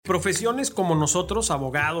Profesiones como nosotros,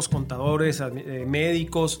 abogados, contadores,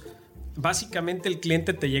 médicos, básicamente el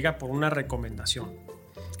cliente te llega por una recomendación.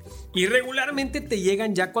 Y regularmente te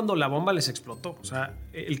llegan ya cuando la bomba les explotó. O sea,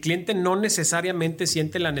 el cliente no necesariamente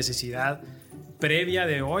siente la necesidad previa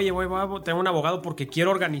de, oye, voy a tener un abogado porque quiero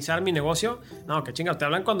organizar mi negocio. No, que chinga, te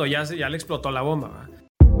hablan cuando ya le explotó la bomba, ¿verdad?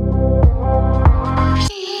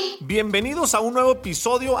 Bienvenidos a un nuevo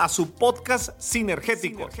episodio a su podcast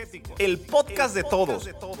Sinergéticos, el podcast de todos.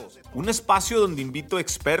 Un espacio donde invito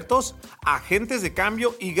expertos, agentes de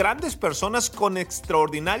cambio y grandes personas con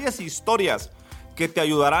extraordinarias historias que te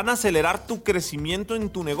ayudarán a acelerar tu crecimiento en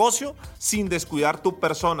tu negocio sin descuidar tu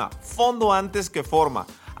persona, fondo antes que forma,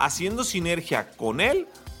 haciendo sinergia con él,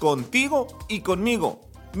 contigo y conmigo.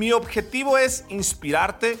 Mi objetivo es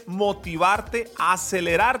inspirarte, motivarte,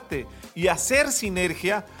 acelerarte y hacer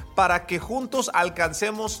sinergia para que juntos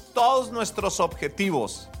alcancemos todos nuestros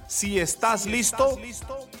objetivos. Si estás listo,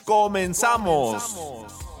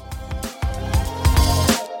 comenzamos.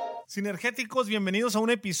 Sinergéticos, bienvenidos a un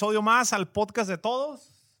episodio más al podcast de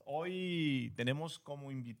todos. Hoy tenemos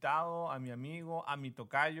como invitado a mi amigo, a mi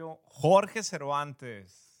tocayo, Jorge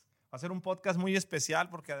Cervantes. Va a ser un podcast muy especial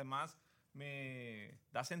porque además me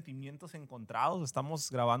da sentimientos encontrados.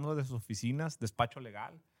 Estamos grabando desde sus oficinas, despacho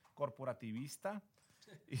legal, corporativista.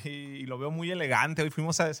 Y lo veo muy elegante. Hoy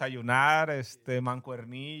fuimos a desayunar,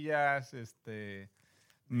 mancuernillas, de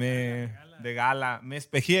gala. Me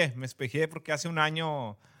espejé porque hace un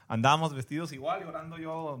año andábamos vestidos igual y orando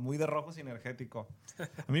yo muy de rojo sinergético.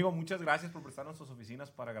 Amigo, muchas gracias por prestarnos sus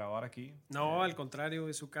oficinas para grabar aquí. No, al contrario,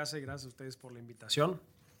 es su casa y gracias a ustedes por la invitación.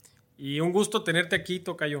 Y un gusto tenerte aquí,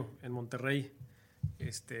 tocayo, en Monterrey.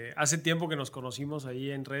 Hace tiempo que nos conocimos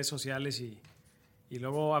ahí en redes sociales y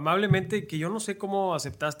luego, amablemente, que yo no sé cómo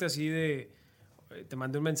aceptaste así de... Te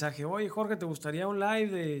mandé un mensaje, oye, Jorge, ¿te gustaría un live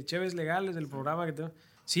de Cheves Legales del programa?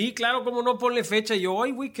 Sí, claro, cómo no, ponle fecha. Y yo,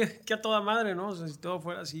 oye, güey, que a toda madre, ¿no? O sea, si todo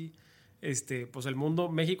fuera así, pues el mundo,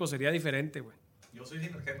 México sería diferente, güey. Yo soy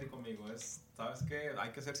sinergético, amigo. ¿Sabes qué?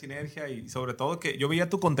 Hay que hacer sinergia y sobre todo que yo veía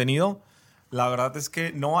tu contenido. La verdad es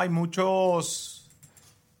que no hay muchos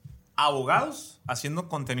abogados haciendo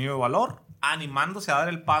contenido de valor, animándose a dar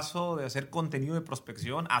el paso de hacer contenido de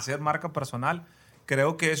prospección, hacer marca personal.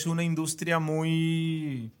 Creo que es una industria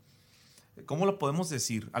muy... ¿Cómo lo podemos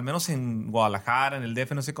decir? Al menos en Guadalajara, en el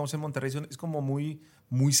DF, no sé cómo es en Monterrey, es como muy,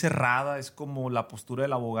 muy cerrada. Es como la postura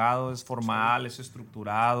del abogado es formal, es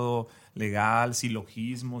estructurado, legal,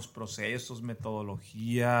 silogismos, procesos,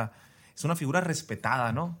 metodología. Es una figura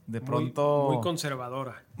respetada, ¿no? De pronto... Muy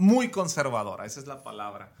conservadora. Muy conservadora, esa es la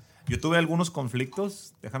palabra. Yo tuve algunos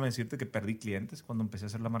conflictos, déjame decirte que perdí clientes cuando empecé a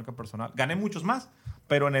hacer la marca personal. Gané muchos más,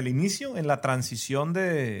 pero en el inicio, en la transición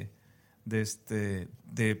de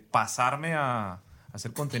pasarme a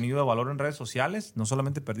hacer contenido de valor en redes sociales, no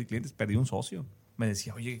solamente perdí clientes, perdí un socio. Me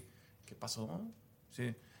decía, oye, ¿qué pasó?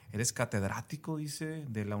 Sí, eres catedrático, dice,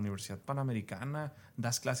 de la Universidad Panamericana,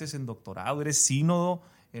 das clases en doctorado, eres sínodo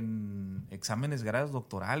en exámenes grados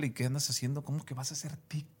doctoral, ¿y qué andas haciendo? ¿Cómo que vas a hacer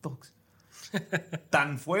TikToks?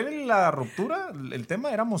 Tan fue la ruptura, el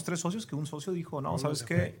tema, éramos 3 socios, que un socio dijo, no, ¿sabes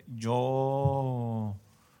qué? Yo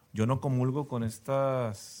no comulgo con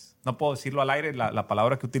estas... No puedo decirlo al aire, la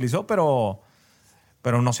palabra que utilizó, pero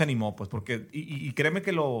no se animó, pues, porque... Y créeme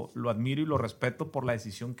que lo admiro y lo respeto por la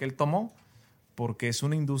decisión que él tomó, porque es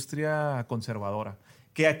una industria conservadora.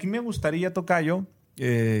 Que aquí me gustaría, tocayo,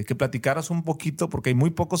 que platicaras un poquito, porque hay muy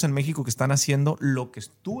pocos en México que están haciendo lo que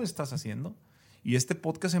tú estás haciendo. Y este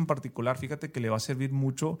podcast en particular, fíjate que le va a servir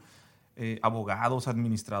mucho a abogados,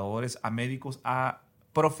 administradores, a médicos, a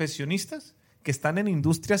profesionistas que están en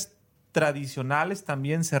industrias tradicionales,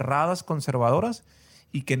 también cerradas, conservadoras,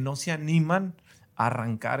 y que no se animan a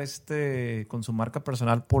arrancar con su marca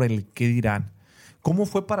personal por el qué dirán. ¿Cómo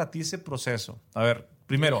fue para ti ese proceso? A ver,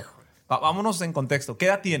 primero, vámonos en contexto. ¿Qué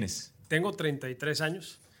edad tienes? Tengo 33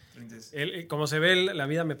 años. Como se ve, la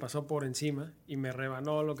vida me pasó por encima y me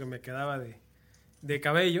rebanó lo que me quedaba de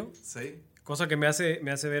cabello, sí. Cosa que me hace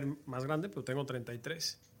ver más grande, pero tengo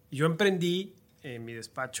 33. Y yo emprendí en mi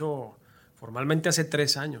despacho formalmente hace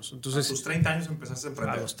 3 años. Entonces, a tus 30 años empezaste a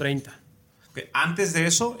emprender. A los 30. Okay. Antes de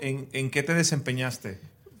eso, ¿en qué te desempeñaste?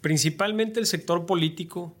 Principalmente el sector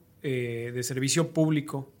político, de servicio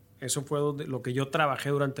público. Eso fue lo que yo trabajé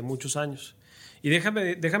durante muchos años. Y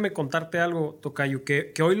déjame contarte algo, tocayo,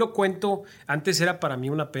 que hoy lo cuento. Antes era para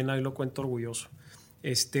mí una pena, hoy lo cuento orgulloso.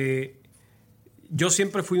 Yo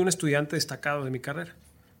siempre fui un estudiante destacado de mi carrera.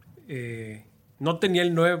 No tenía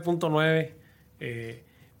el 9.9,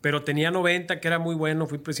 pero tenía 90, que era muy bueno.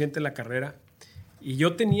 Fui presidente de la carrera. Y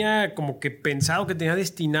yo tenía como que pensado que tenía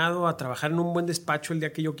destinado a trabajar en un buen despacho el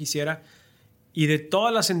día que yo quisiera. Y de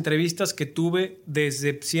todas las entrevistas que tuve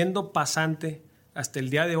desde siendo pasante hasta el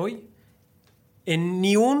día de hoy, en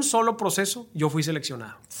ni un solo proceso yo fui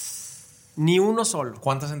seleccionado. Ni uno solo.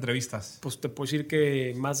 ¿Cuántas entrevistas? Pues te puedo decir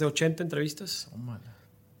que más de 80 entrevistas. Tómala.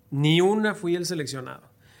 Ni una fui el seleccionado.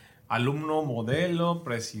 Alumno, modelo,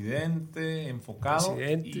 presidente, enfocado.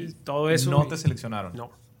 Presidente, todo eso. ¿No te seleccionaron?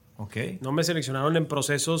 No. Ok. No me seleccionaron en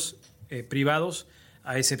procesos privados,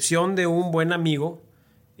 a excepción de un buen amigo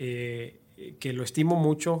que lo estimo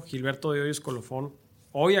mucho, Gilberto de Hoyos Colofón,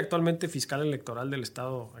 hoy actualmente fiscal electoral del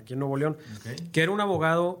Estado aquí en Nuevo León, que era un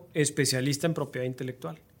abogado especialista en propiedad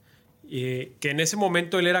intelectual. Que en ese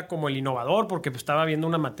momento él era como el innovador, porque pues, estaba viendo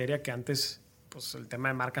una materia que antes, pues el tema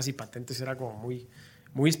de marcas y patentes era como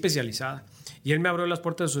muy especializada. Y él me abrió las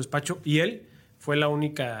puertas de su despacho y él fue la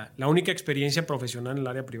única experiencia profesional en el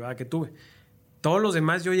área privada que tuve. Todos los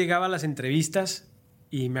demás yo llegaba a las entrevistas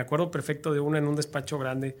y me acuerdo perfecto de una en un despacho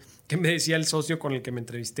grande que me decía el socio con el que me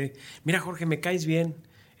entrevisté: mira, Jorge, me caes bien,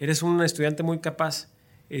 eres un estudiante muy capaz,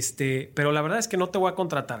 pero la verdad es que no te voy a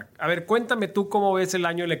contratar. A ver, cuéntame tú cómo ves el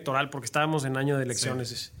año electoral, porque estábamos en año de elecciones.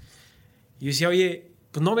 Sí. Y yo decía, oye,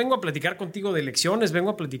 pues no vengo a platicar contigo de elecciones, vengo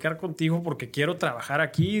a platicar contigo porque quiero trabajar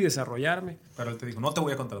aquí y desarrollarme. Pero él te dijo, no te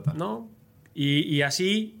voy a contratar. No, y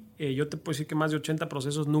así yo te puedo decir que más de 80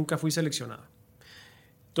 procesos nunca fui seleccionado.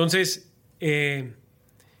 Entonces,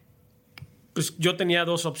 pues yo tenía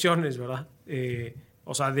dos opciones, ¿verdad?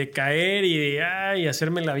 O sea, de caer y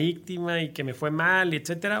hacerme la víctima y que me fue mal,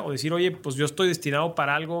 etcétera. O decir, oye, pues yo estoy destinado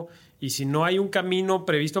para algo y si no hay un camino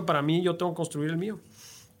previsto para mí, yo tengo que construir el mío.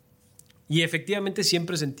 Y efectivamente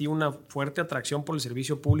siempre sentí una fuerte atracción por el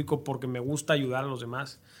servicio público porque me gusta ayudar a los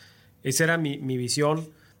demás. Esa era mi visión,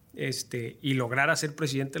 y lograr ser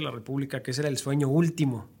presidente de la República, que ese era el sueño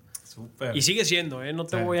último. Súper. Y sigue siendo, no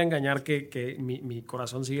te voy a engañar que mi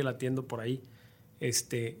corazón sigue latiendo por ahí.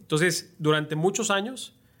 Entonces, durante muchos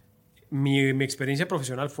años, mi experiencia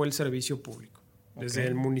profesional fue el servicio público. Desde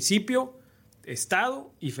el municipio,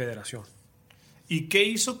 estado y federación. ¿Y qué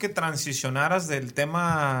hizo que transicionaras del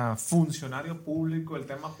tema funcionario público, el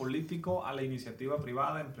tema político, a la iniciativa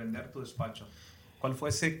privada, a emprender tu despacho? ¿Cuál fue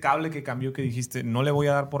ese cable que cambió que dijiste, no le voy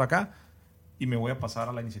a dar por acá y me voy a pasar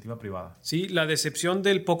a la iniciativa privada? Sí, la decepción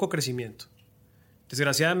del poco crecimiento.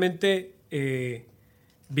 Desgraciadamente,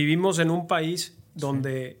 vivimos en un país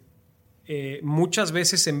donde muchas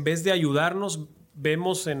veces, en vez de ayudarnos,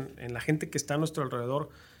 vemos en la gente que está a nuestro alrededor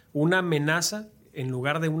una amenaza en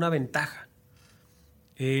lugar de una ventaja.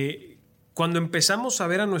 Cuando empezamos a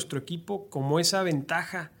ver a nuestro equipo como esa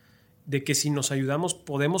ventaja de que si nos ayudamos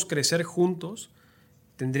podemos crecer juntos,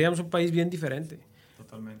 tendríamos un país bien diferente.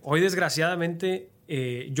 Totalmente. Hoy, desgraciadamente,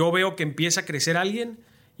 yo veo que empieza a crecer alguien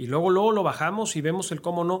y luego lo bajamos y vemos el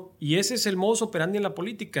cómo no. Y ese es el modus operandi en la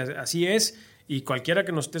política. Así es. Y cualquiera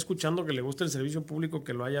que nos esté escuchando que le guste el servicio público,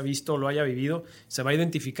 que lo haya visto o lo haya vivido, se va a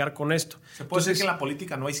identificar con esto. ¿Se puede decir que en la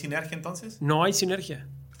política no hay sinergia entonces? No hay sinergia.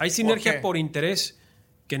 Hay sinergia por interés,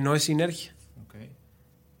 que no es sinergia. Okay.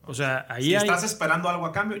 O sea, ahí si estás esperando algo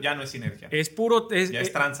a cambio, ya no es sinergia. Es puro... ya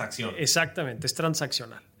es transacción. Exactamente, es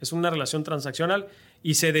transaccional. Es una relación transaccional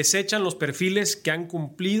y se desechan los perfiles que han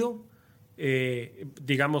cumplido,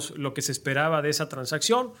 digamos, lo que se esperaba de esa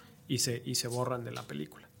transacción y se borran de la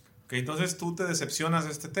película. Ok, entonces tú te decepcionas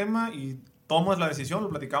de este tema y tomas la decisión, lo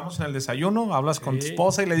platicamos en el desayuno, hablas con tu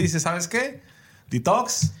esposa y le dices, ¿sabes qué?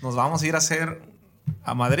 Detox, nos vamos a ir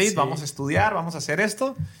a Madrid, vamos a estudiar, vamos a hacer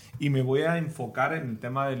esto y me voy a enfocar en el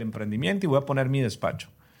tema del emprendimiento y voy a poner mi despacho.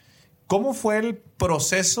 ¿Cómo fue el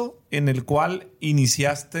proceso en el cual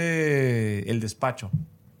iniciaste el despacho?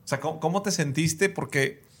 O sea, ¿cómo te sentiste?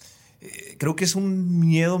 Porque creo que es un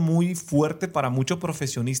miedo muy fuerte para mucho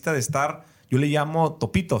profesionista de estar, yo le llamo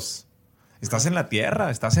topitos. Estás en la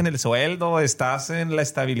tierra, estás en el sueldo, estás en la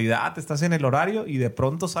estabilidad, estás en el horario y de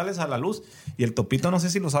pronto sales a la luz. Y el topito, no sé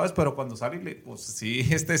si lo sabes, pero cuando sale, pues sí,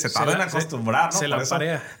 se tarda en acostumbrar, ¿no? Se la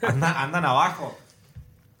parea. Andan abajo.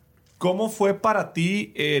 ¿Cómo fue para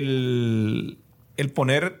ti el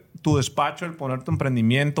poner tu despacho, el poner tu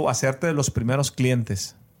emprendimiento, hacerte de los primeros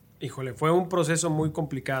clientes? Híjole, fue un proceso muy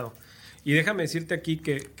complicado. Y déjame decirte aquí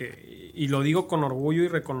que y lo digo con orgullo y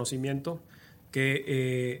reconocimiento,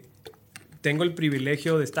 que tengo el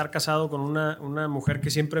privilegio de estar casado con una mujer que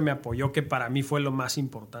siempre me apoyó, que para mí fue lo más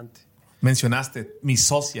importante. Mencionaste, mi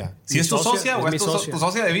socia. ¿Sí es tu socia o es tu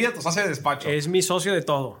socia de vida, tu socia de despacho? Es mi socio de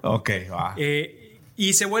todo. Ok, va.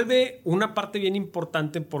 Y se vuelve una parte bien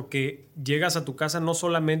importante porque llegas a tu casa no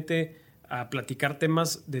solamente a platicar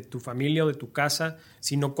temas de tu familia o de tu casa,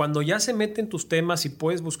 sino cuando ya se meten tus temas y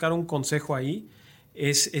puedes buscar un consejo ahí,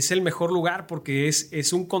 es el mejor lugar porque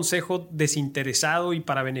es un consejo desinteresado y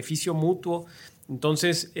para beneficio mutuo.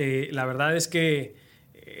 Entonces, la verdad es que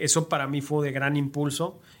eso para mí fue de gran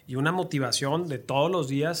impulso y una motivación de todos los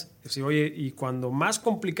días. Decir, oye, y cuando más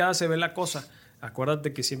complicada se ve la cosa,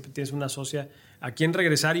 acuérdate que siempre tienes una socia a quien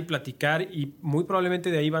regresar y platicar y muy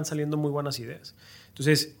probablemente de ahí van saliendo muy buenas ideas.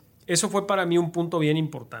 Entonces, eso fue para mí un punto bien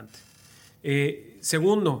importante.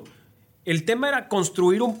 Segundo, el tema era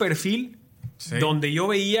construir un perfil donde yo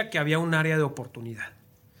veía que había un área de oportunidad.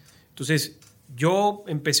 Entonces, yo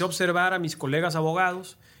empecé a observar a mis colegas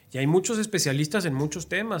abogados y hay muchos especialistas en muchos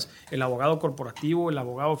temas. El abogado corporativo, el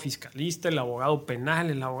abogado fiscalista, el abogado penal,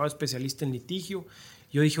 el abogado especialista en litigio.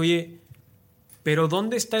 Yo dije, oye, pero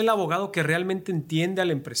 ¿dónde está el abogado que realmente entiende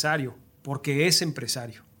al empresario? Porque es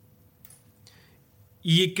empresario.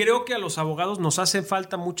 Y creo que a los abogados nos hace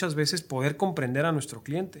falta muchas veces poder comprender a nuestro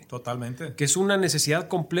cliente. Totalmente. Que es una necesidad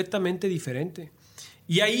completamente diferente.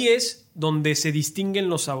 Y ahí es donde se distinguen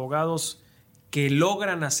los abogados que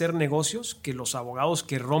logran hacer negocios que los abogados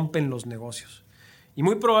que rompen los negocios. Y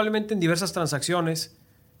muy probablemente en diversas transacciones,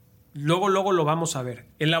 luego lo vamos a ver.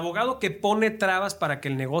 El abogado que pone trabas para que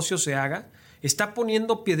el negocio se haga, está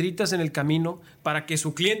poniendo piedritas en el camino para que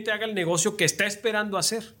su cliente haga el negocio que está esperando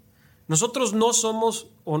hacer. Nosotros no somos,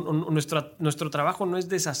 nuestro trabajo no es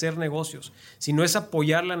deshacer negocios, sino es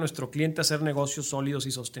apoyarle a nuestro cliente a hacer negocios sólidos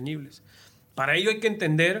y sostenibles. Para ello hay que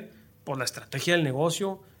entender pues, la estrategia del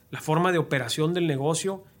negocio, la forma de operación del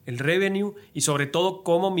negocio, el revenue y sobre todo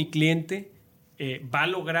cómo mi cliente va a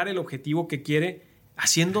lograr el objetivo que quiere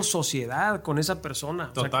haciendo sociedad con esa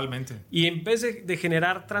persona. Totalmente. O sea, y en vez de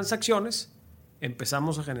generar transacciones,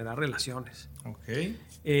 empezamos a generar relaciones. Okay.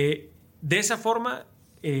 De esa forma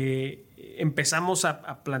empezamos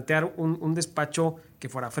a plantear un despacho que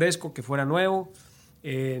fuera fresco, que fuera nuevo.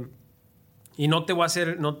 Y te voy a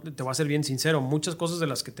ser bien sincero, muchas cosas de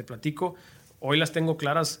las que te platico hoy las tengo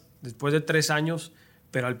claras después de 3 años,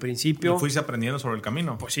 pero al principio... ¿Lo fuiste aprendiendo sobre el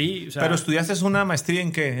camino? Pues sí. O sea, ¿pero estudiaste una maestría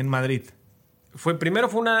en qué? ¿En Madrid? Primero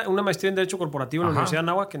fue una maestría en Derecho Corporativo en la Universidad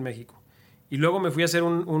de Anáhuac, en México. Y luego me fui a hacer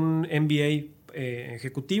un MBA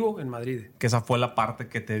ejecutivo en Madrid. Que esa fue la parte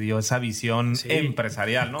que te dio esa visión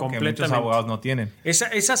empresarial, ¿no? Que muchos abogados no tienen.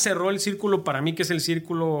 Esa cerró el círculo para mí, que es el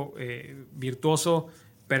círculo virtuoso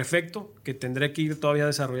perfecto, que tendré que ir todavía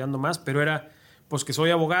desarrollando más, pero era pues que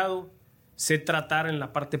soy abogado, sé tratar en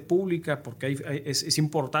la parte pública, porque es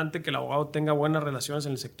importante que el abogado tenga buenas relaciones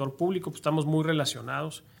en el sector público, pues estamos muy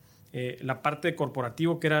relacionados. La parte de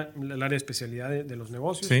corporativo, que era el área de especialidad de los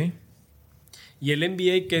negocios. Sí. Y el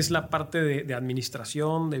MBA, que es la parte de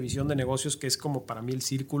administración, de visión de negocios, que es como para mí el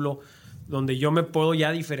círculo donde yo me puedo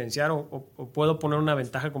ya diferenciar o puedo poner una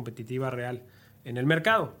ventaja competitiva real en el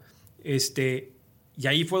mercado. Y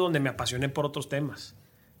ahí fue donde me apasioné por otros temas.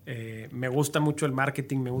 Me gusta mucho el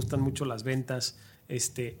marketing, me gustan mucho las ventas.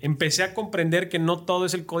 Empecé a comprender que no todo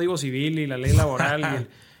es el Código Civil y la ley laboral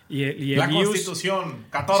y el la Constitución,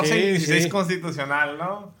 14 y 16 constitucional,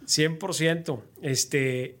 ¿no? 100%.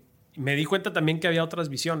 Me di cuenta también que había otras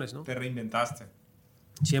visiones, ¿no? Te reinventaste.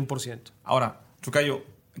 100%. Ahora, Chucayo,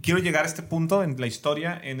 quiero llegar a este punto en la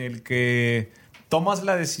historia en el que tomas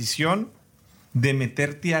la decisión de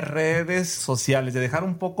meterte a redes sociales, de dejar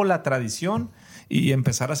un poco la tradición y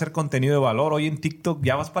empezar a hacer contenido de valor. Hoy en TikTok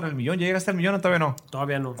ya vas para el millón. ¿Ya llegaste al millón o todavía no?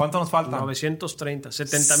 Todavía no. ¿Cuánto nos falta? 930.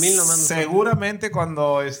 70,000 nomás. Seguramente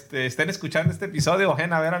cuando estén escuchando este episodio,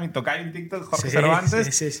 vayan a ver a mi tocayo en TikTok, Jorge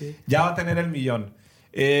Cervantes. Sí. Ya va a tener el millón.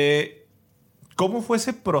 ¿Cómo fue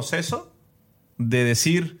ese proceso de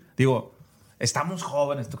decir, estamos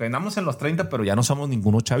jóvenes, andamos en los 30, pero ya no somos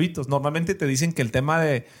ningunos chavitos? Normalmente te dicen que el tema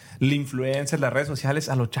de la influencia, las redes sociales,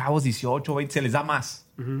 a los chavos 18, 20 se les da más.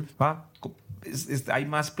 Uh-huh. ¿Va? Hay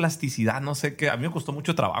más plasticidad, no sé qué. A mí me costó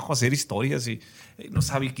mucho trabajo hacer historias y no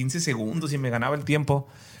sabía, 15 segundos y me ganaba el tiempo.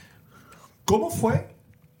 ¿Cómo fue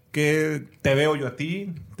que te veo yo a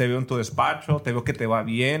ti, te veo en tu despacho, te veo que te va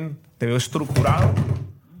bien, te veo estructurado?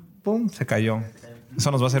 ¡Pum! Se cayó.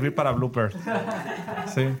 Eso nos va a servir para bloopers.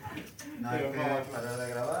 Sí. No hay que parar de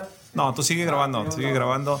grabar. No, tú sigue grabando, sigue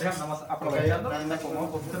grabando. Aprovechando.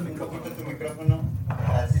 Tu micrófono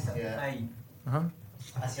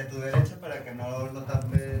hacia tu derecha para que no lo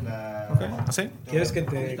tape la... Okay. ¿Así? ¿Quieres que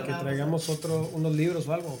traigamos unos libros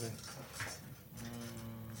o algo? ¿O qué?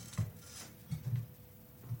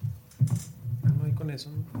 No hay con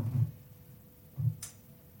eso, ¿no?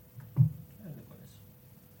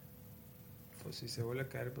 Pues si se vuelve a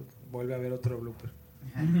caer, pues vuelve a haber otro blooper.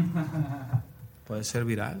 Puede ser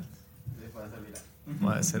viral. Sí, puede ser viral.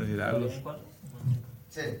 Puede ser viral.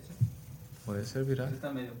 Sí. Puede ser viral.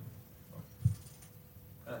 Está medio.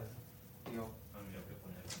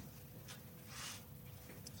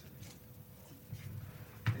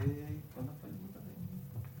 ¿Cuándo fue el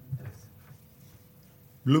 3?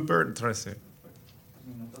 Blooper 13.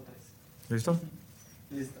 Minuto 3. ¿Listo?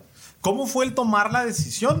 Listo. ¿Cómo fue el tomar la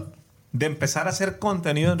decisión de empezar a hacer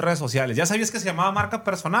contenido en redes sociales? ¿Ya sabías que se llamaba marca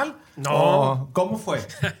personal? No. ¿O cómo fue?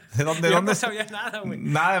 ¿De dónde? Yo no sabía nada, güey.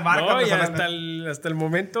 Nada de marca No, y personal. hasta el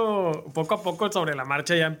momento, poco a poco, sobre la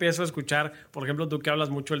marcha ya empiezo a escuchar, por ejemplo, tú que hablas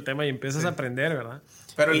mucho del tema y empiezas a aprender, ¿verdad?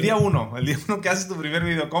 Pero el día uno que haces tu primer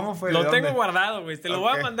video, ¿cómo fue? Lo ¿De tengo dónde? guardado, güey. Te lo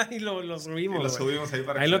voy Ok. a mandar y lo subimos. Y lo güey. subimos ahí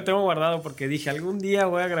para Ahí que lo vean. tengo guardado porque dije, algún día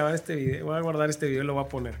voy a grabar este video, voy a guardar este video y lo voy a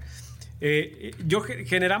poner.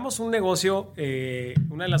 Generamos un negocio,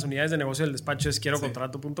 una de las unidades de negocio del despacho es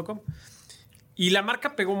quierocontrato.com. Y la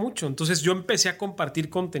marca pegó mucho. Entonces yo empecé a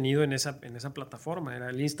compartir contenido en esa plataforma. Era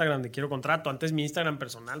el Instagram de Quiero Contrato. Antes mi Instagram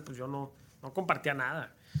personal, pues yo no compartía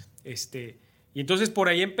nada. Y entonces por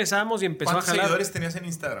ahí empezamos y empezó a ¿Cuántos jalar. seguidores tenías en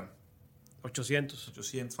Instagram? 800.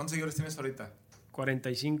 800. ¿Cuántos seguidores tienes ahorita?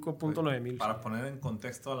 45.9 mil. Para poner en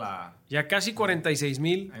contexto la... Ya casi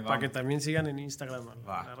 46,000 Ahí para vamos. que también sigan en Instagram.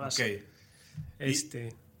 Va, la raza. ok.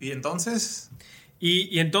 Este, ¿Y entonces?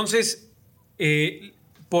 y entonces,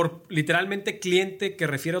 por literalmente cliente que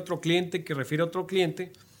refiere a otro cliente, que refiere a otro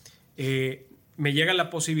cliente, me llega la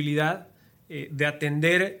posibilidad de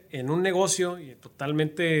atender en un negocio y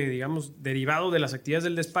totalmente, digamos, derivado de las actividades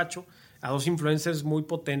del despacho a dos influencers muy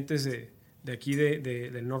potentes de aquí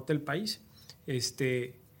del norte del país.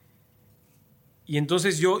 Y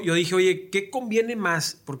entonces yo dije, oye, ¿qué conviene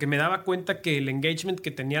más? Porque me daba cuenta que el engagement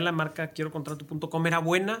que tenía la marca quierocontrato.com era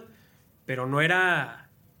buena, pero no era,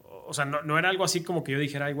 o sea, no era algo así como que yo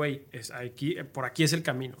dijera, ay, güey, por aquí es el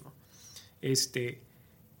camino, ¿no?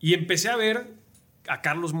 Y empecé a ver a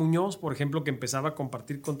Carlos Muñoz, por ejemplo, que empezaba a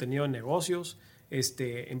compartir contenido de negocios.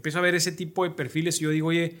 Empiezo a ver ese tipo de perfiles y yo digo,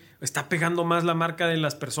 oye, está pegando más la marca de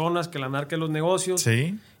las personas que la marca de los negocios.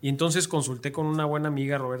 Sí. Y entonces consulté con una buena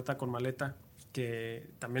amiga, Roberta con Maleta, que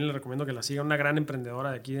también le recomiendo que la siga, una gran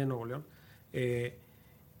emprendedora de aquí de Nuevo León.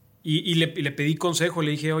 Y le pedí consejo,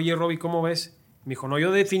 le dije, oye, Roby, ¿cómo ves? Me dijo, no,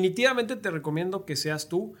 yo definitivamente te recomiendo que seas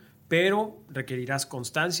tú, pero requerirás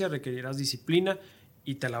constancia, requerirás disciplina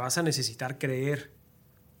y te la vas a necesitar creer.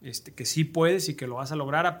 Que sí puedes y que lo vas a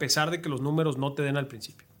lograr a pesar de que los números no te den al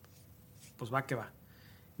principio. Pues va que va.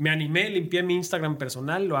 Me animé, limpié mi Instagram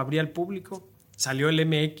personal, lo abrí al público. Salió el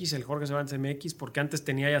MX, el Jorge Cervantes MX, porque antes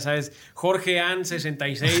tenía, ya sabes, Jorge An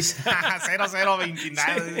 66.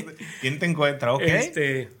 0029. Sí. ¿Quién te encuentra? Ok.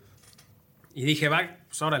 Y dije, va,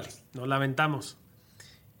 pues órale, nos la aventamos.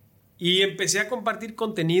 Y empecé a compartir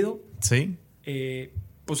contenido. Sí.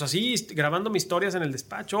 Pues así, grabando mis historias en el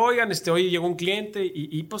despacho. Oigan, hoy llegó un cliente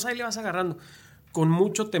y pues ahí le vas agarrando. Con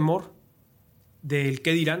mucho temor del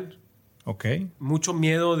qué dirán. Ok. Mucho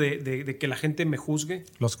miedo de que la gente me juzgue.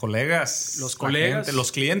 Los colegas. Los colegas. Gente,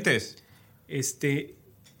 los clientes.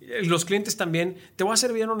 Los clientes también. Te voy a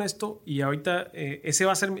ser bien honesto y ahorita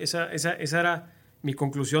esa era mi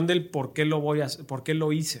conclusión del por qué por qué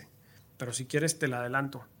lo hice. Pero si quieres te la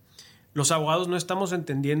adelanto. Los abogados no estamos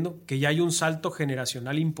entendiendo que ya hay un salto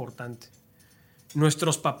generacional importante.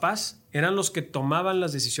 Nuestros papás eran los que tomaban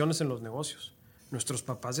las decisiones en los negocios. Nuestros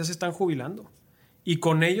papás ya se están jubilando. Y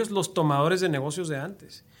con ellos los tomadores de negocios de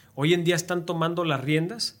antes. Hoy en día están tomando las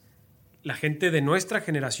riendas la gente de nuestra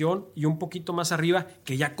generación y un poquito más arriba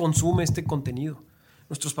que ya consume este contenido.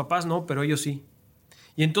 Nuestros papás no, pero ellos sí.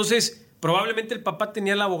 Y entonces probablemente el papá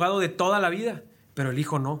tenía el abogado de toda la vida, pero el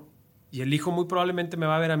hijo no. Y el hijo muy probablemente me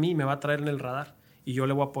va a ver a mí y me va a traer en el radar y yo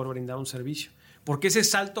le voy a poder brindar un servicio. Porque ese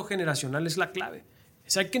salto generacional es la clave.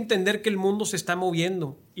 Hay que entender que el mundo se está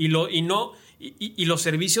moviendo y los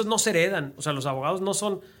servicios no se heredan. O sea, los abogados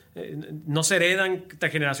no se heredan de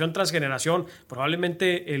generación tras generación.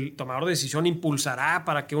 Probablemente el tomador de decisión impulsará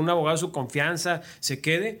para que un abogado de su confianza se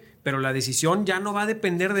quede, pero la decisión ya no va a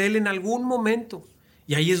depender de él en algún momento.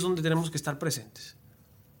 Y ahí es donde tenemos que estar presentes.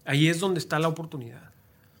 Ahí es donde está la oportunidad.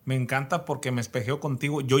 Me encanta porque me espejeo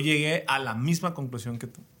contigo. Yo llegué a la misma conclusión que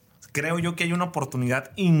tú. Creo yo que hay una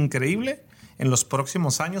oportunidad increíble en los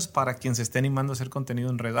próximos años para quien se esté animando a hacer contenido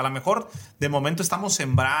en red. A lo mejor de momento estamos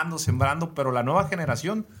sembrando, pero la nueva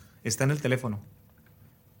generación está en el teléfono.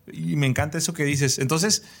 Y me encanta eso que dices.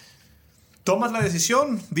 Entonces, tomas la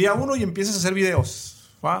decisión día 1 y empiezas a hacer videos.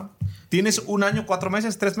 ¿Va? ¿Tienes 1 año, 4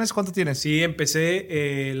 meses, 3 meses? ¿Cuánto tienes? Sí,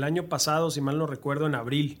 empecé el año pasado, si mal no recuerdo, en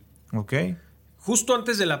abril. Ok. Justo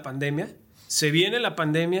antes de la pandemia, se viene la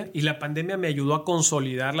pandemia y la pandemia me ayudó a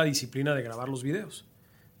consolidar la disciplina de grabar los videos.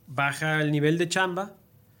 Baja el nivel de chamba,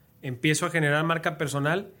 empiezo a generar marca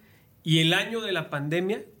personal y el año de la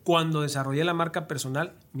pandemia, cuando desarrollé la marca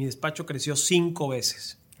personal, mi despacho creció 5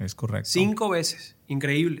 veces. Es correcto. 5 veces.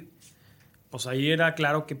 Increíble. Pues ahí era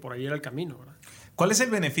claro que por ahí era el camino, ¿verdad? ¿Cuál es el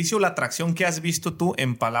beneficio o la atracción que has visto tú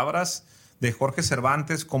en palabras de Jorge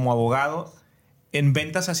Cervantes como abogado en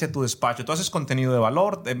ventas hacia tu despacho? Tú haces contenido de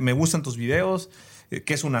valor, me gustan tus videos,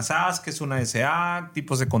 qué es una SaaS, qué es una SA,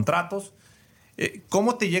 tipos de contratos.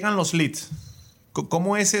 ¿Cómo te llegan los leads?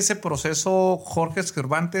 ¿Cómo es ese proceso, Jorge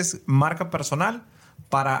Cervantes, marca personal,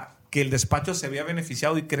 para que el despacho se vea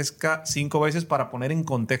beneficiado y crezca 5 veces, para poner en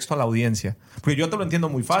contexto a la audiencia? Porque yo te lo entiendo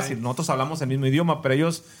muy fácil. Sí. Nosotros hablamos el mismo idioma, pero a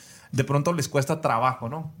ellos de pronto les cuesta trabajo,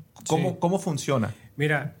 ¿no? ¿Cómo funciona?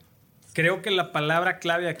 Mira, creo que la palabra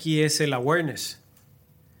clave aquí es el awareness.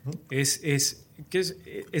 Es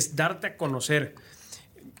darte a conocer.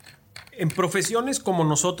 En profesiones como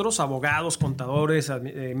nosotros, abogados, contadores,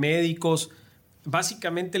 médicos,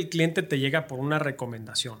 básicamente el cliente te llega por una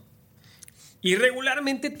recomendación. Y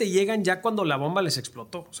regularmente te llegan ya cuando la bomba les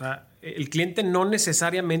explotó. O sea, el cliente no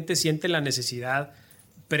necesariamente siente la necesidad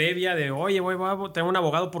previa de, oye, voy a tener un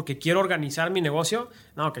abogado porque quiero organizar mi negocio.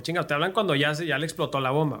 No, que chinga, te hablan cuando ya le explotó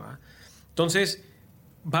la bomba, ¿verdad? Entonces,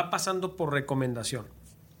 va pasando por recomendación.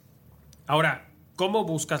 Ahora, ¿cómo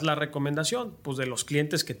buscas la recomendación? Pues de los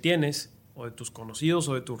clientes que tienes, o de tus conocidos,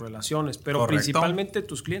 o de tus relaciones, pero correcto, principalmente de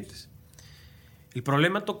tus clientes. El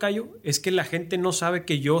problema, tocayo, es que la gente no sabe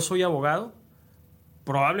que yo soy abogado,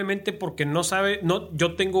 probablemente porque no sabe,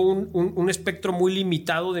 yo tengo un espectro muy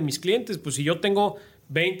limitado de mis clientes. Pues si yo tengo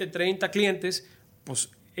 20, 30 clientes, pues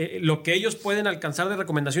lo que ellos pueden alcanzar de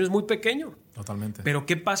recomendación es muy pequeño. Totalmente. Pero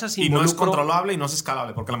 ¿qué pasa si no es controlable y no es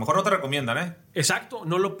escalable? Porque a lo mejor no te recomiendan, ¿eh? Exacto,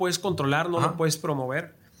 no lo puedes controlar, no lo puedes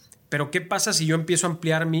promover. Pero ¿qué pasa si yo empiezo a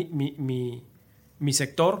ampliar mi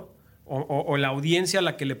sector o la audiencia a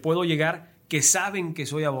la que le puedo llegar, que saben que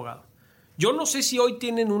soy abogado? Yo no sé si hoy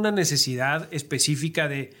tienen una necesidad específica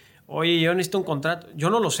de, oye, yo necesito un contrato. Yo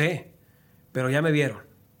no lo sé, pero ya me vieron.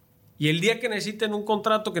 Y el día que necesiten un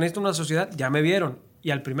contrato, que necesiten una sociedad, ya me vieron. Y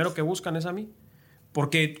al primero que buscan es a mí.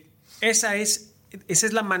 Porque esa es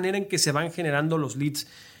la manera en que se van generando los leads.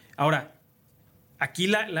 Ahora, aquí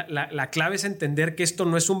la clave es entender que esto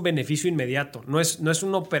no es un beneficio inmediato. No es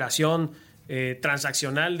una operación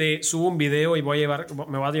transaccional de subo un video y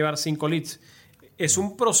me va a llevar 5 leads. Es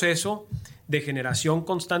un proceso de generación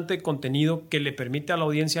constante de contenido que le permite a la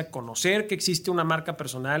audiencia conocer que existe una marca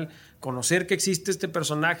personal, conocer que existe este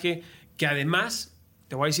personaje, que además,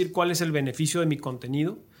 te voy a decir cuál es el beneficio de mi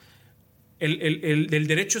contenido. El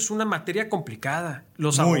derecho es una materia complicada.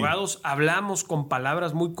 Los abogados hablamos con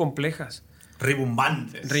palabras muy complejas.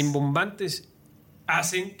 Rimbombantes.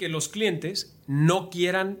 Hacen que los clientes no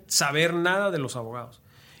quieran saber nada de los abogados.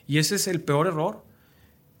 Y ese es el peor error.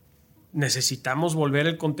 Necesitamos volver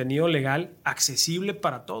el contenido legal accesible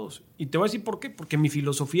para todos. Y te voy a decir por qué. Porque mi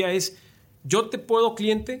filosofía es, yo te puedo,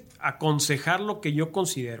 cliente, aconsejar lo que yo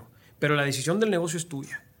considero, pero la decisión del negocio es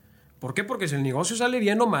tuya. ¿Por qué? Porque si el negocio sale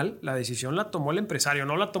bien o mal, la decisión la tomó el empresario,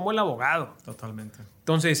 no la tomó el abogado. Totalmente.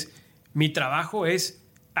 Entonces, mi trabajo es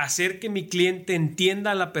hacer que mi cliente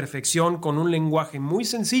entienda a la perfección, con un lenguaje muy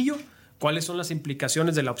sencillo, cuáles son las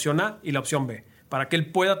implicaciones de la opción A y la opción B, para que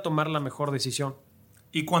él pueda tomar la mejor decisión.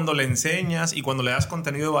 Y cuando le enseñas, y cuando le das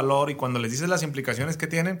contenido de valor, y cuando les dices las implicaciones que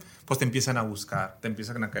tienen, pues te empiezan a buscar, te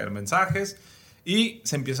empiezan a caer mensajes y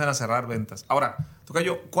se empiezan a cerrar ventas. Ahora,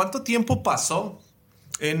 tocayo, ¿cuánto tiempo pasó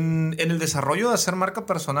en el desarrollo de hacer marca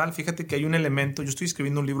personal? Fíjate que hay un elemento, yo estoy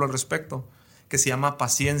escribiendo un libro al respecto, que se llama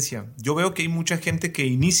paciencia. Yo veo que hay mucha gente que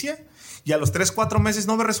inicia y a los 3, 4 meses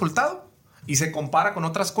no ve resultado y se compara con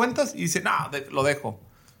otras cuentas y dice, no, lo dejo.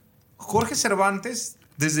 Jorge Cervantes,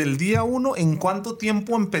 desde el día 1, ¿en cuánto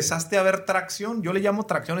tiempo empezaste a ver tracción? Yo le llamo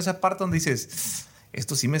tracción esa parte donde dices,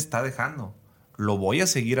 esto sí me está dejando, lo voy a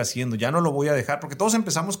seguir haciendo, ya no lo voy a dejar, porque todos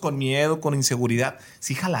empezamos con miedo, con inseguridad.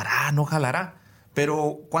 Sí jalará, no jalará.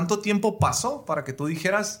 Pero ¿cuánto tiempo pasó para que tú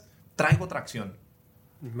dijeras, traigo tracción?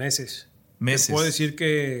 Meses. Te puedo decir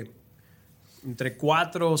que entre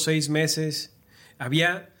 4 o 6 meses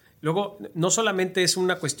había... Luego, no solamente es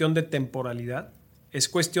una cuestión de temporalidad, es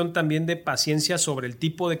cuestión también de paciencia sobre el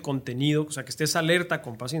tipo de contenido, o sea, que estés alerta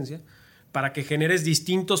con paciencia para que generes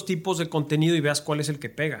distintos tipos de contenido y veas cuál es el que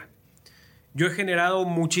pega. Yo he generado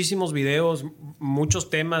muchísimos videos, muchos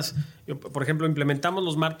temas. Por ejemplo, implementamos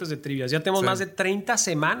los martes de trivias. Ya tenemos más de 30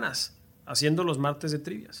 semanas haciendo los martes de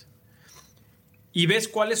trivias. Y ves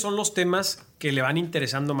cuáles son los temas que le van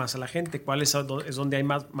interesando más a la gente, cuáles es donde hay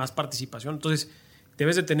más participación. Entonces,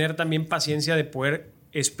 debes de tener también paciencia de poder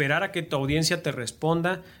esperar a que tu audiencia te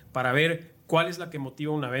responda para ver cuál es la que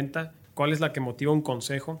motiva una venta, cuál es la que motiva un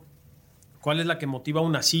consejo, cuál es la que motiva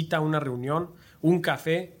una cita, una reunión, un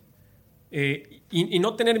café. Y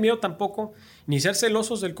no tener miedo tampoco, ni ser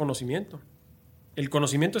celosos del conocimiento. El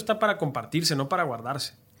conocimiento está para compartirse, no para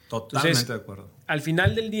guardarse. Totalmente. Entonces, de acuerdo. Al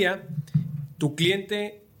final del día, tu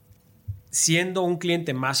cliente siendo un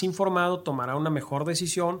cliente más informado, tomará una mejor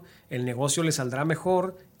decisión, el negocio le saldrá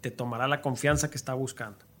mejor, te tomará la confianza que está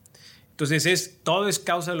buscando. Entonces, todo es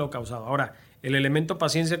causa de lo causado. Ahora, el elemento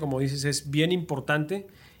paciencia, como dices, es bien importante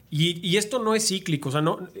y esto no es cíclico, o sea,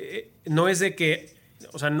 no es de que,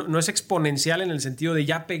 o sea, no es exponencial en el sentido de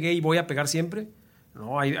ya pegué y voy a pegar siempre.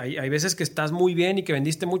 No, hay veces que estás muy bien y que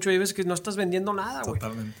vendiste mucho y hay veces que no estás vendiendo nada, güey.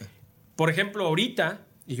 Totalmente. Por ejemplo, ahorita,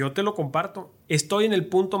 y yo te lo comparto, estoy en el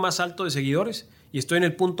punto más alto de seguidores y estoy en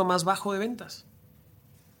el punto más bajo de ventas.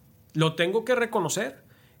 Lo tengo que reconocer.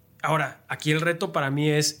 Ahora, aquí el reto para mí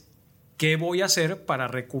es ¿qué voy a hacer para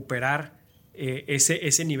recuperar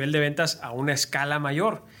ese nivel de ventas a una escala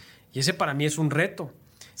mayor? Y ese para mí es un reto.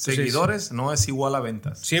 Entonces, seguidores no es igual a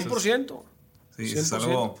ventas. 100%. Sí, 100%. es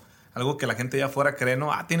algo que la gente ya afuera cree,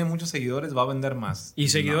 ¿no? Tiene muchos seguidores, va a vender más. Y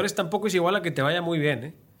seguidores tampoco es igual a que te vaya muy bien,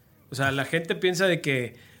 ¿eh? O sea, la gente piensa de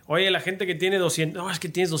que, oye, la gente que tiene 200, no, es que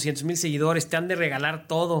tienes 200,000 seguidores, te han de regalar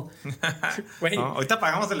todo. No, ahorita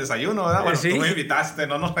pagamos el desayuno, ¿verdad? Bueno, sí. Tú me invitaste,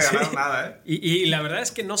 no nos regalaron nada, ¿eh? Y la verdad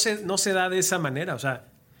es que no se da de esa manera. O sea,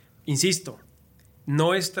 insisto,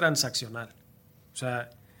 no es transaccional. O sea,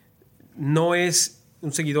 no es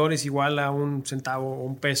un seguidor es igual a un centavo, o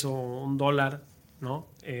un peso, o un dólar, ¿no?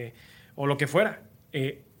 O lo que fuera.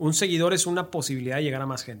 Un seguidor es una posibilidad de llegar a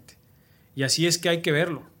más gente. Y así es que hay que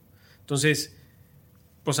verlo. Entonces,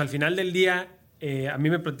 pues al final del día, a mí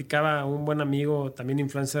me platicaba un buen amigo, también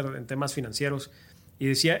influencer en temas financieros, y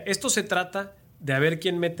decía, esto se trata de a ver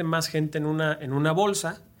quién mete más gente en una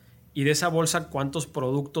bolsa y de esa bolsa cuántos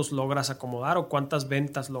productos logras acomodar o cuántas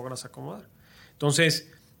ventas logras acomodar.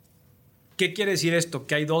 Entonces, ¿qué quiere decir esto?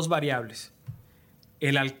 Que hay dos variables,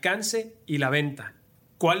 el alcance y la venta.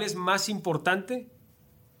 ¿Cuál es más importante?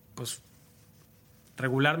 Pues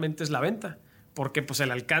regularmente es la venta. Porque pues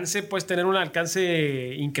el alcance, puedes tener un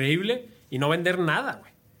alcance increíble y no vender nada,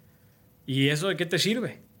 güey. ¿Y eso de qué te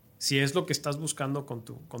sirve? Si es lo que estás buscando con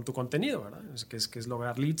tu contenido, ¿verdad? Que es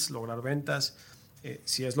lograr leads, lograr ventas.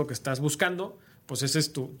 Si es lo que estás buscando, pues esa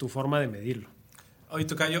es tu forma de medirlo. Oye,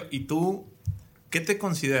 Tocayo, ¿y tú qué te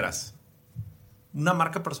consideras? ¿Una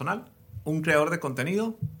marca personal? ¿Un creador de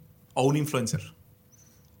contenido? ¿O un influencer?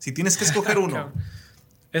 Si tienes que escoger uno.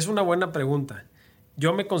 Es una buena pregunta.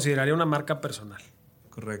 Yo me consideraría una marca personal.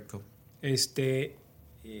 Correcto.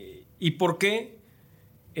 ¿Y por qué?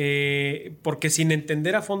 Porque sin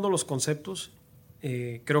entender a fondo los conceptos,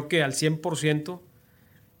 creo que al 100%,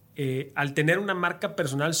 al tener una marca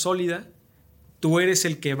personal sólida, tú eres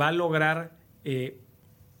el que va a lograr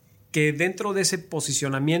que dentro de ese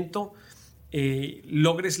posicionamiento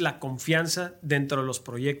logres la confianza dentro de los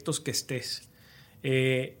proyectos que estés.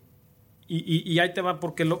 Y ahí te va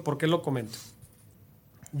por qué lo comento.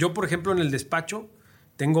 Yo, por ejemplo, en el despacho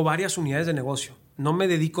tengo varias unidades de negocio. No me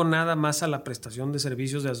dedico nada más a la prestación de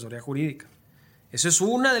servicios de asesoría jurídica. Eso es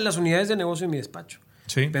una de las unidades de negocio en mi despacho.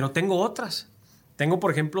 Sí. Pero tengo otras. Tengo,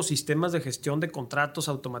 por ejemplo, sistemas de gestión de contratos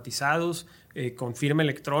automatizados con firma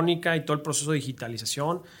electrónica y todo el proceso de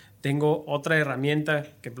digitalización. Tengo otra herramienta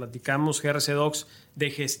que platicamos, GRC de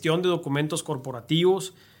gestión de documentos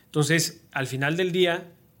corporativos. Entonces, al final del día,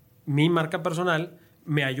 mi marca personal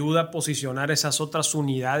me ayuda a posicionar esas otras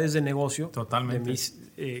unidades de negocio. Totalmente.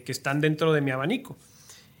 Que están dentro de mi abanico.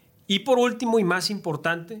 Y por último y más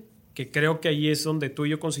importante, que creo que ahí es donde tú y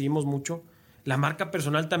yo conseguimos mucho, la marca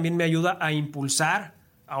personal también me ayuda a impulsar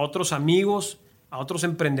a otros amigos, a otros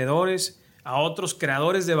emprendedores, a otros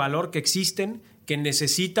creadores de valor que existen, que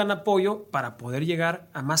necesitan apoyo para poder llegar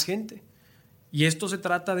a más gente. Y esto se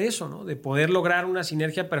trata de eso, ¿no? De poder lograr una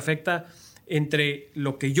sinergia perfecta entre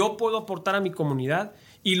lo que yo puedo aportar a mi comunidad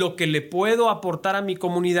y lo que le puedo aportar a mi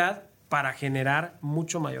comunidad para generar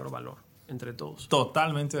mucho mayor valor entre todos.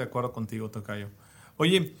 Totalmente de acuerdo contigo, Tocayo.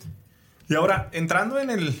 Oye, y ahora, entrando en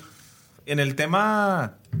el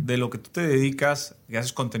tema de lo que tú te dedicas, que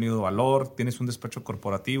haces contenido de valor, tienes un despacho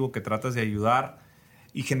corporativo que tratas de ayudar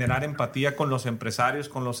y generar empatía con los empresarios,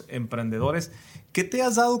 con los emprendedores, ¿qué te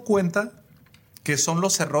has dado cuenta que son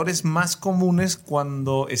los errores más comunes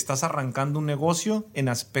cuando estás arrancando un negocio en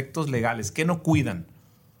aspectos legales? ¿Qué no cuidan?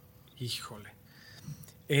 Híjole.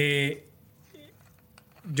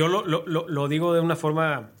 Yo lo digo de una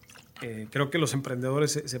forma, creo que los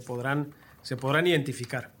emprendedores se podrán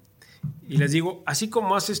identificar. Y les digo, así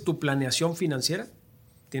como haces tu planeación financiera,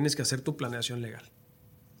 tienes que hacer tu planeación legal.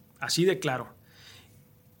 Así de claro.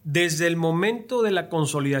 Desde el momento de la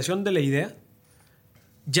consolidación de la idea,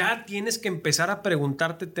 ya tienes que empezar a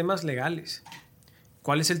preguntarte temas legales.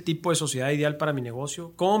 ¿Cuál es el tipo de sociedad ideal para mi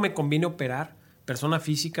negocio? ¿Cómo me conviene operar? Persona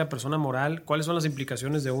física, persona moral. ¿Cuáles son las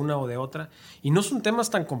implicaciones de una o de otra? Y no son temas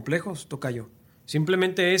tan complejos, Tocayo.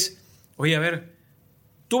 Simplemente es, oye, a ver,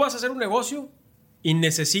 tú vas a hacer un negocio y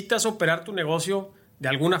necesitas operar tu negocio de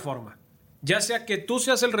alguna forma. Ya sea que tú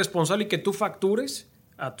seas el responsable y que tú factures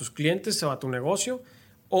a tus clientes o a tu negocio,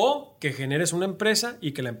 o que generes una empresa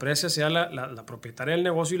y que la empresa sea la propietaria del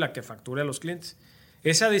negocio y la que facture a los clientes.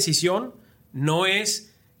 Esa decisión no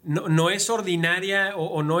es ordinaria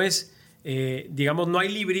o no es, digamos, no hay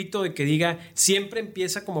librito de que diga siempre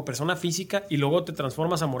empieza como persona física y luego te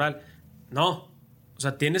transformas a moral. No. O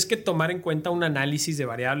sea, tienes que tomar en cuenta un análisis de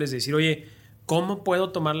variables, de decir, oye, ¿cómo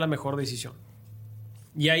puedo tomar la mejor decisión?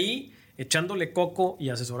 Y ahí, echándole coco y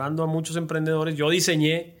asesorando a muchos emprendedores, yo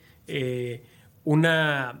diseñé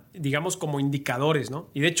digamos, como indicadores, ¿no?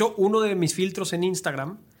 Y de hecho, uno de mis filtros en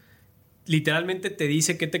Instagram literalmente te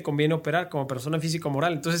dice qué te conviene operar como persona física o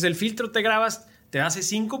moral. Entonces, el filtro te grabas, te hace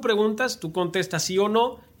 5 preguntas, tú contestas sí o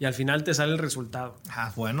no y al final te sale el resultado.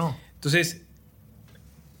 Ah, bueno. Entonces,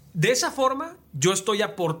 de esa forma, yo estoy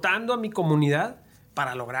aportando a mi comunidad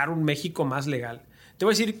para lograr un México más legal. Te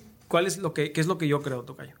voy a decir qué es lo que yo creo,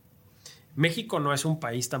 tocayo. México no es un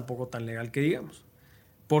país tampoco tan legal que digamos.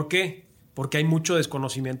 ¿Por qué? Porque hay mucho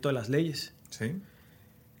desconocimiento de las leyes. Sí.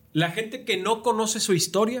 La gente que no conoce su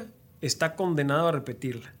historia está condenado a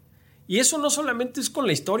repetirla. Y eso no solamente es con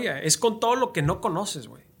la historia, es con todo lo que no conoces,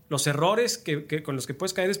 güey. Los errores con los que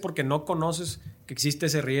puedes caer es porque no conoces que existe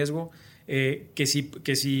ese riesgo, que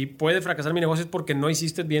si puede fracasar mi negocio es porque no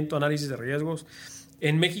hiciste bien tu análisis de riesgos.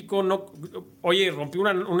 En México, rompí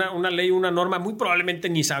una ley, una norma, muy probablemente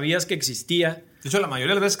ni sabías que existía. De hecho, la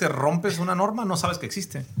mayoría de las veces que rompes una norma no sabes que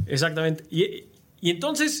existe. Exactamente. Y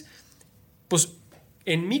entonces, pues,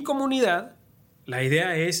 en mi comunidad, la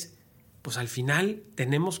idea es, pues, al final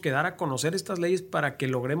tenemos que dar a conocer estas leyes para que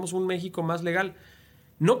logremos un México más legal.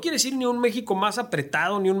 No quiere decir ni un México más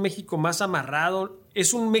apretado, ni un México más amarrado.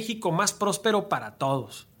 Es un México más próspero para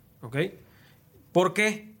todos. ¿Ok? ¿Por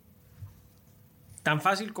qué? Tan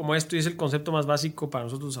fácil como esto, y es el concepto más básico para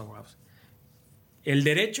nosotros los abogados. El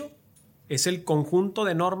derecho es el conjunto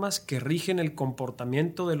de normas que rigen el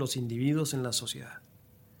comportamiento de los individuos en la sociedad.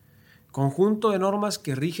 Conjunto de normas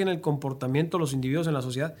que rigen el comportamiento de los individuos en la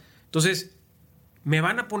sociedad. Entonces, ¿me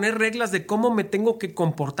van a poner reglas de cómo me tengo que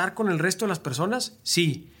comportar con el resto de las personas?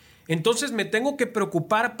 Sí. Entonces, ¿me tengo que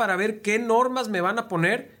preocupar para ver qué normas me van a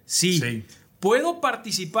poner? Sí. ¿Puedo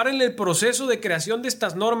participar en el proceso de creación de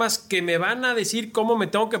estas normas que me van a decir cómo me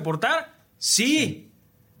tengo que portar? Sí.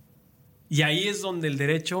 Y ahí es donde el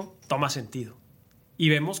derecho toma sentido. Y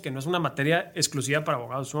vemos que no es una materia exclusiva para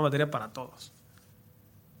abogados, es una materia para todos.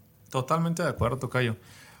 Totalmente de acuerdo, tocayo.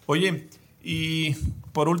 Oye, y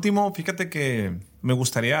por último, fíjate que me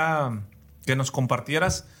gustaría que nos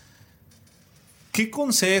compartieras ¿qué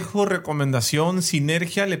consejo, recomendación,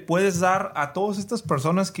 sinergia le puedes dar a todas estas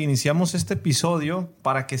personas que iniciamos este episodio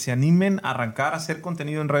para que se animen a arrancar a hacer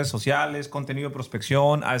contenido en redes sociales, contenido de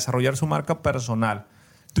prospección, a desarrollar su marca personal?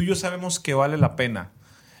 Tú y yo sabemos que vale la pena.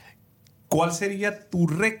 ¿Cuál sería tu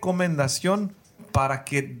recomendación para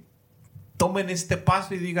que tomen este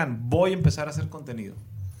paso y digan, voy a empezar a hacer contenido?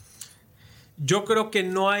 Yo creo que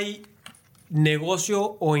no hay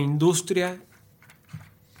negocio o industria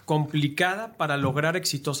complicada para lograr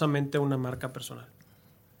exitosamente una marca personal.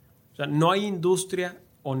 O sea, no hay industria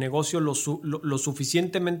o negocio lo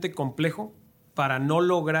suficientemente complejo para no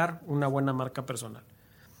lograr una buena marca personal.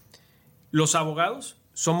 Los abogados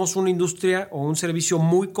somos una industria o un servicio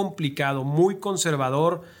muy complicado, muy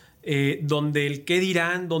conservador, donde el qué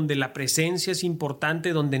dirán, donde la presencia es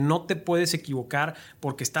importante, donde no te puedes equivocar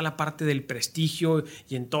porque está la parte del prestigio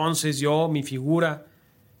y entonces mi figura.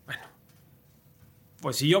 Bueno,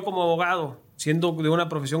 pues si yo como abogado, siendo de una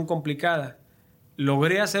profesión complicada,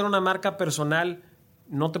 logré hacer una marca personal,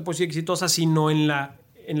 no te puedo decir exitosa, sino en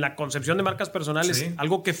la concepción de marcas personales, sí,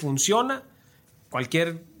 algo que funciona,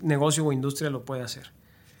 cualquier negocio o industria lo puede hacer.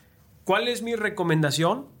 ¿Cuál es mi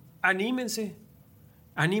recomendación? Anímense.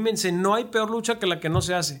 Anímense. No hay peor lucha que la que no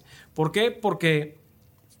se hace. ¿Por qué? Porque,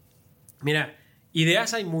 mira,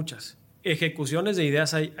 ideas hay muchas. Ejecuciones de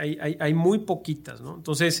ideas hay muy poquitas, ¿no?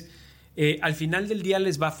 Entonces, al final del día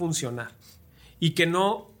les va a funcionar. Y que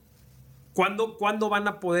no... ¿Cuándo van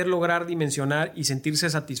a poder lograr dimensionar y sentirse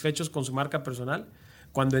satisfechos con su marca personal?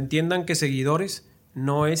 Cuando entiendan que seguidores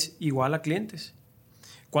no es igual a clientes.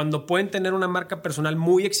 Cuando pueden tener una marca personal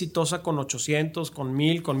muy exitosa con 800, con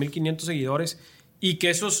 1000, con 1500 seguidores y que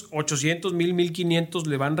esos 800, 1000, 1500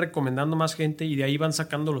 le van recomendando más gente y de ahí van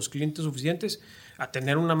sacando los clientes suficientes a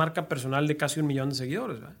tener una marca personal de casi 1 millón de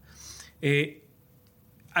seguidores, ¿verdad?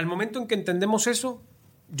 Al momento en que entendemos eso,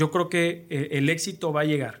 yo creo que el éxito va a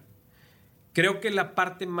llegar. Creo que la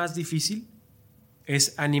parte más difícil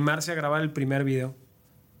es animarse a grabar el primer video,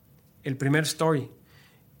 el primer story.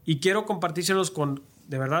 Y quiero compartírselos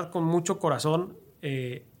de verdad con mucho corazón.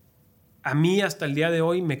 A mí hasta el día de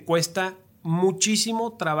hoy me cuesta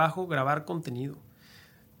muchísimo trabajo grabar contenido.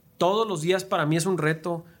 Todos los días para mí es un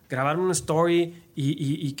reto grabar una story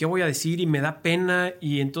y qué voy a decir y me da pena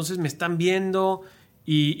y entonces me están viendo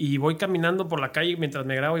y voy caminando por la calle mientras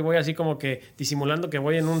me grabo y voy así como que disimulando que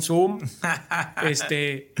voy en un Zoom.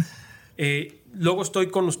 Luego estoy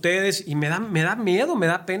con ustedes y me da miedo, me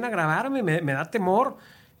da pena grabarme, me da temor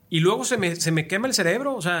y luego se me quema el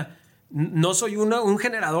cerebro. O sea, no soy un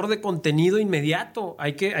generador de contenido inmediato.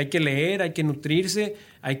 Hay que leer, hay que nutrirse,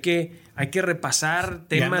 hay que repasar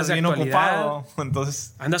temas de actualidad. Ocupado,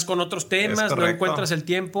 entonces andas con otros temas, no encuentras el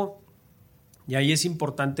tiempo. Y ahí es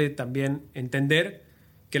importante también entender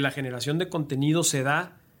que la generación de contenido se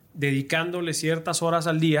da dedicándole ciertas horas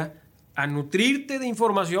al día a nutrirte de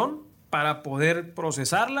información para poder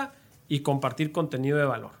procesarla y compartir contenido de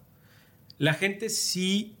valor. La gente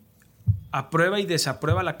sí aprueba y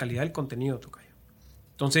desaprueba la calidad del contenido, tocayo.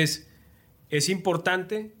 Entonces, es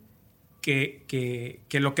importante que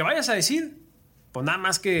lo que vayas a decir, pues nada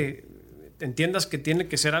más que entiendas que tiene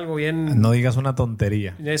que ser algo bien... No digas una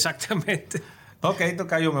tontería. Exactamente. Ok,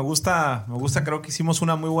 tocayo, me gusta, creo que hicimos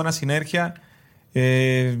una muy buena sinergia.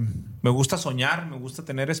 Me gusta soñar, me gusta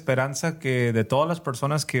tener esperanza que de todas las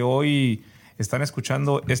personas que hoy están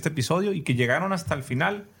escuchando este episodio y que llegaron hasta el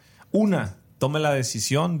final, tome la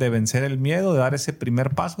decisión de vencer el miedo, de dar ese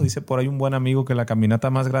primer paso. Dice por ahí un buen amigo que la caminata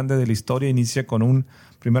más grande de la historia inicia con un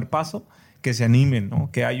primer paso. Que se animen, ¿no?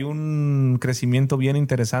 Que hay un crecimiento bien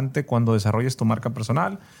interesante cuando desarrolles tu marca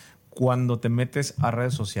personal, cuando te metes a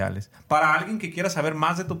redes sociales. Para alguien que quiera saber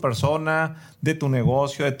más de tu persona, de tu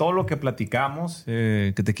negocio, de todo lo que platicamos,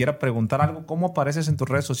 que te quiera preguntar algo, ¿cómo apareces en tus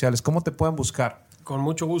redes sociales? ¿Cómo te pueden buscar? Con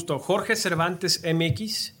mucho gusto. Jorge Cervantes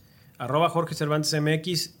MX, @Jorge Cervantes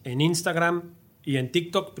MX en Instagram y en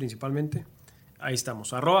TikTok principalmente. Ahí estamos,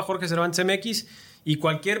 @Jorge Cervantes MX. Y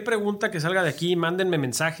cualquier pregunta que salga de aquí, mándenme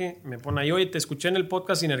mensaje. Me ponen ahí, oye, te escuché en el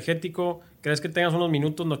podcast Sinergético. ¿Crees que tengas unos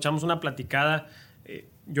minutos? Nos echamos una platicada.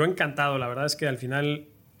 Yo encantado. La verdad es que al final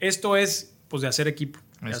esto es pues de hacer equipo,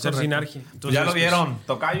 de hacer sinergia. Entonces, ya lo vieron.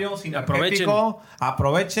 Tocayo, Sinergético.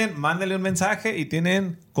 Aprovechen, mándenle un mensaje y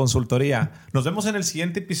tienen consultoría. Nos vemos en el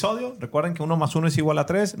siguiente episodio. Recuerden que 1 + 1 =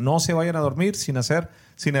 3. No se vayan a dormir sin hacer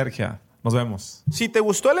sinergia. Nos vemos. Si te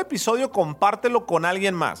gustó el episodio, compártelo con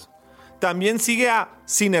alguien más. También sigue a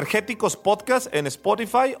Sinergéticos Podcast en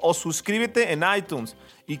Spotify o suscríbete en iTunes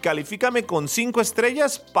y califícame con 5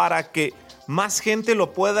 estrellas para que más gente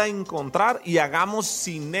lo pueda encontrar y hagamos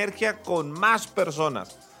sinergia con más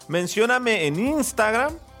personas. Mencióname en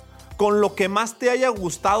Instagram con lo que más te haya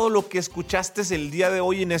gustado lo que escuchaste el día de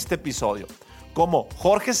hoy en este episodio, como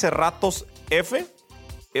Jorge Cerratos F.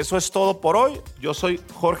 Eso es todo por hoy. Yo soy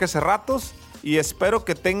Jorge Cerratos y espero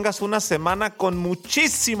que tengas una semana con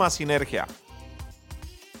muchísima sinergia.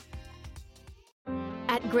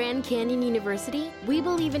 At Grand Canyon University, we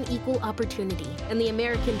believe in equal opportunity, and the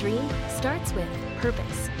American dream starts with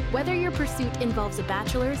purpose. Whether your pursuit involves a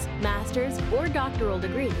bachelor's, master's, or doctoral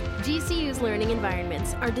degree, GCU's learning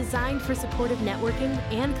environments are designed for supportive networking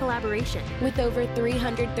and collaboration. With over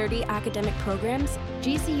 330 academic programs,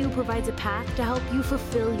 GCU provides a path to help you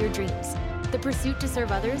fulfill your dreams. The pursuit to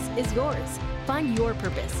serve others is yours. Find your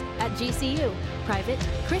purpose at GCU. Private,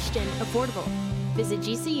 Christian, affordable. Visit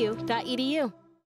gcu.edu.